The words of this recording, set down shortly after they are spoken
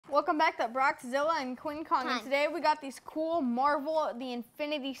Welcome back to Brockzilla and Quinn Kong. And today we got these cool Marvel, the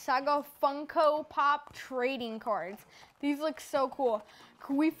Infinity Saga Funko Pop trading cards. These look so cool.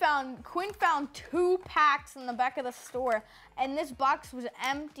 Quinn found 2 packs in the back of the store, and this box was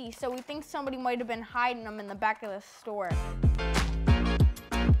empty, so we think somebody might have been hiding them in the back of the store.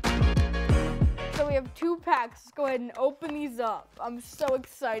 So we have 2 packs. Let's go ahead and open these up. I'm so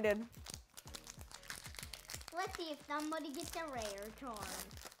excited. Let's see if somebody gets a rare card.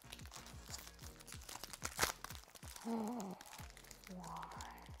 Oh, why?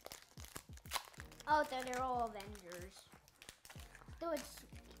 Oh, so they're all Avengers. So it's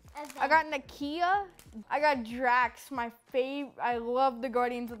I got Nakia. I got Drax, my favorite. I love the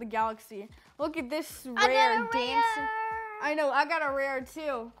Guardians of the Galaxy. Look at this rare dancing. I know, I got a rare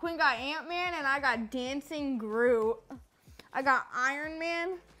too. Quinn got Ant-Man and I got Dancing Groot. I got Iron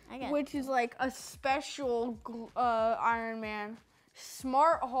Man, which is like a special Iron Man.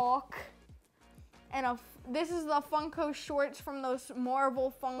 Smart Hulk. And this is the Funko shorts from those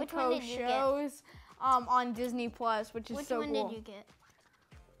Marvel Funko shows on Disney Plus, which is so cool. Which one did you get?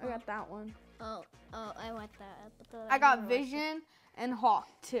 I got that one. Oh, I want that. I got Vision and Hawk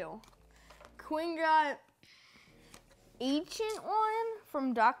too. Quinn got Ancient one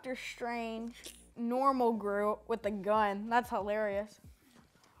from Doctor Strange. Normal Groot with a gun. That's hilarious.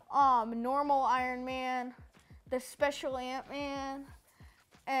 Normal Iron Man. The Special Ant-Man.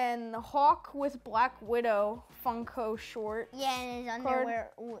 And the Hawk with Black Widow Funko short. Yeah, and his underwear,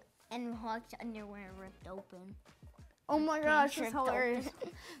 and Hawk's underwear ripped open. Oh my gosh, that's hilarious.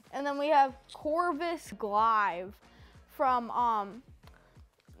 And then we have Corvus Glaive from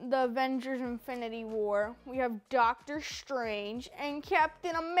the Avengers Infinity War. We have Doctor Strange and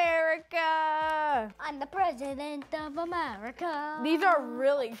Captain America. I'm the President of America. These are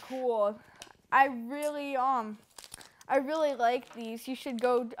really cool. I really like these. You should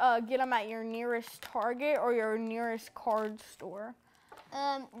go get them at your nearest Target or your nearest card store.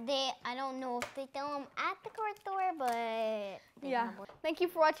 I don't know if they sell them at the card store, but yeah. Thank you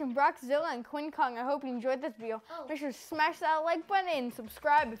for watching Brockzilla and Quinn Kong. I hope you enjoyed this video. Make sure to smash that like button and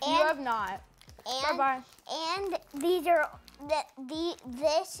subscribe if you have not. Bye bye. And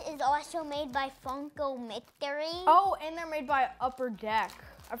this is also made by Funko Mystery. Oh, and they're made by Upperdeck.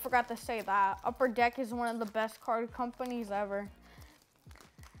 I forgot to say that. Upperdeck is one of the best card companies ever.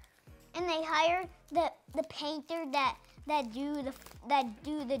 And they hired the painter that do the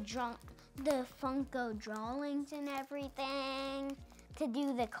Funko drawings and everything to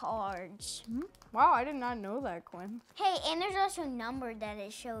do the cards. Wow, I did not know that, Quinn. Hey, and there's also a number that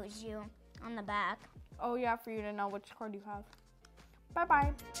it shows you on the back. Oh yeah, for you to know which card you have. Bye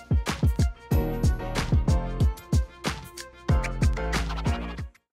bye.